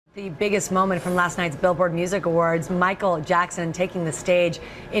The biggest moment from last night's Billboard Music Awards, Michael Jackson taking the stage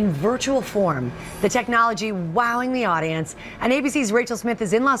in virtual form, the technology wowing the audience. And ABC's Rachel Smith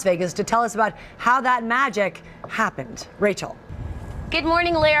is in Las Vegas to tell us about how that magic happened. Rachel. Good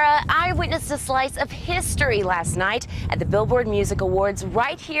morning, Lara. I witnessed a slice of history last night at the Billboard Music Awards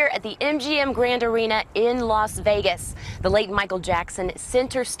right here at the MGM Grand Arena in Las Vegas. The late Michael Jackson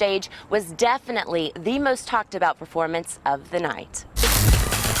center stage was definitely the most talked about performance of the night.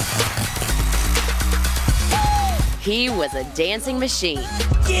 He was a dancing machine.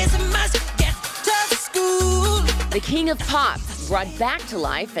 The King of Pop brought back to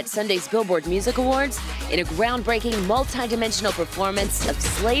life at Sunday's Billboard Music Awards in a groundbreaking multi-dimensional performance of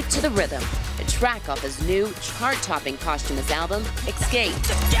Slave to the Rhythm, a track off his new chart-topping posthumous album, Escape.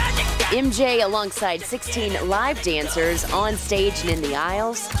 MJ alongside 16 live dancers on stage and in the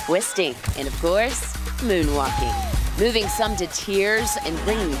aisles, twisting, and of course, moonwalking, moving some to tears and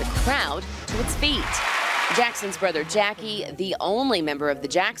bringing the crowd to its feet. Jackson's brother Jackie, the only member of the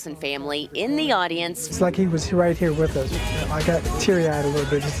Jackson family in the audience. It's like he was right here with us. I got teary-eyed a little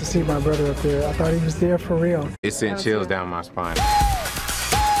bit just to see my brother up there. I thought he was there for real. It sent chills down my spine.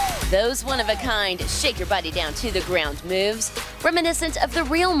 Those one-of-a-kind, shake-your-body-down-to-the-ground moves, reminiscent of the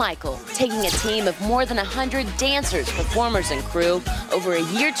real Michael, taking a team of more than 100 dancers, performers, and crew over a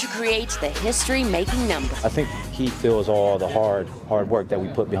year to create the history-making number. I think he feels all the hard work that we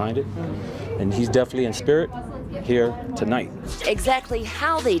put behind it, and he's definitely in spirit here tonight. Exactly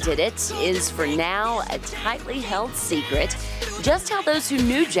how they did it is, for now, a tightly held secret. Just how those who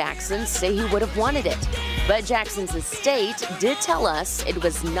knew Jackson say he would have wanted it. But Jackson's estate did tell us it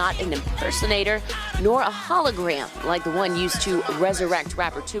was not an impersonator nor a hologram like the one used to resurrect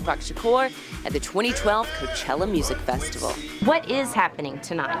rapper Tupac Shakur at the 2012 Coachella Music Festival. What is happening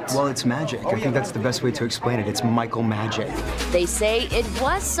tonight? Well, it's magic. I think that's the best way to explain it. It's Michael magic. They say it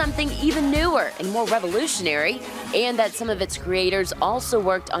was something even newer and more revolutionary, and that some of its creators also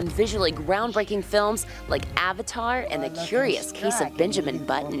worked on visually groundbreaking films like Avatar and The Curious Case of Benjamin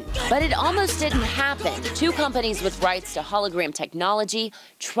Button. But it almost didn't happen. Two companies with rights to hologram technology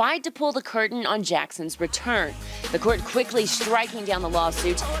tried to pull the curtain on Jackson's return, the court quickly striking down the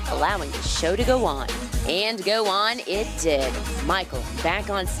lawsuit, allowing the show to go on. And go on it did. Michael back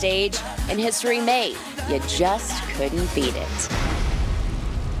on stage, and history made. You just couldn't beat it.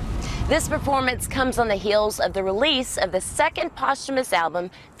 This performance comes on the heels of the release of the second posthumous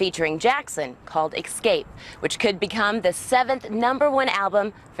album featuring Jackson called Escape, which could become the 7th #1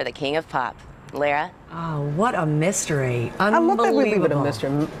 album for the King of Pop. Lara? Oh, what a mystery. I love that we leave it a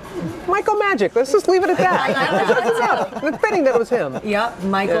mystery. Michael Magic, let's just leave it at that. It's fitting that it was him. Yep,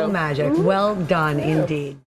 Michael Magic. Well done indeed.